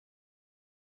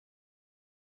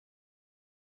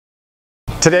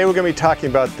Today we're going to be talking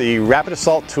about the Rapid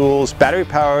Assault Tools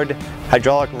battery-powered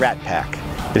hydraulic Ratpak.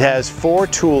 It has 4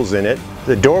 tools in it: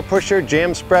 the door pusher,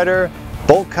 jam spreader,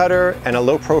 bolt cutter, and a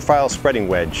low-profile spreading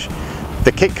wedge.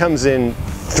 The kit comes in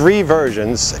 3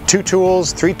 versions: 2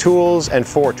 tools, 3 tools, and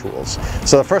 4 tools.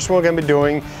 So the first one we're going to be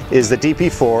doing is the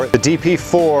DP4. The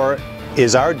DP4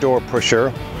 is our door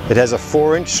pusher. It has a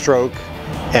 4-inch stroke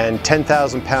and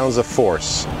 10,000 pounds of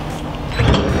force.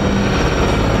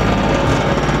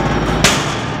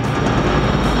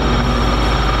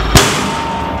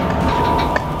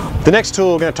 The next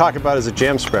tool we're going to talk about is a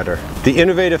jam spreader. The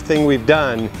innovative thing we've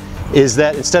done is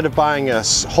that instead of buying a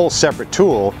whole separate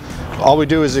tool, all we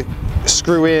do is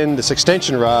screw in this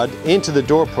extension rod into the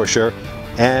door pusher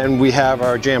and we have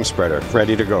our jam spreader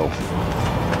ready to go.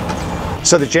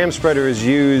 So the jam spreader is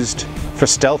used for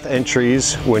stealth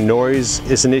entries where noise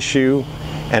is an issue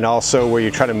and also where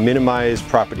you're trying to minimize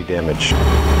property damage.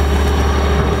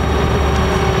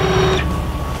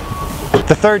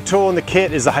 The third tool in the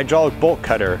kit is the hydraulic bolt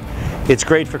cutter. It's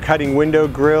great for cutting window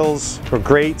grills or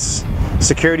grates,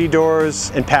 security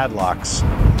doors, and padlocks.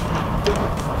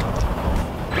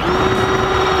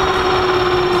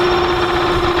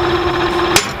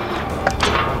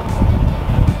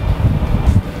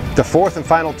 The fourth and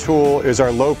final tool is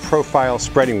our low-profile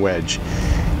spreading wedge.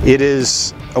 It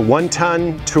is a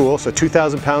 1-ton tool, so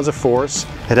 2,000 pounds of force.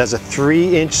 It has a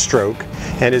 3-inch stroke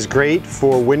and is great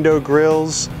for window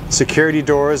grills, security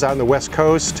doors out on the West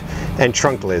Coast, and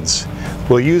trunk lids.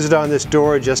 We'll use it on this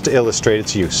door just to illustrate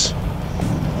its use.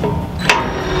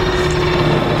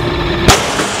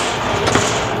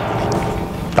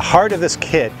 The heart of this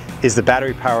kit is the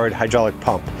battery-powered hydraulic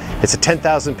pump. It's a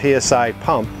 10,000 psi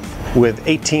pump with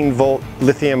 18-volt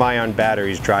lithium-ion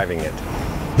batteries driving it.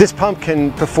 This pump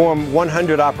can perform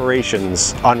 100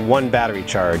 operations on one battery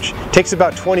charge. It takes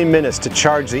about 20 minutes to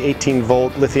charge the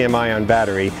 18-volt lithium-ion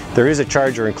battery. There is a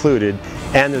charger included,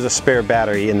 and there's a spare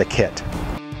battery in the kit.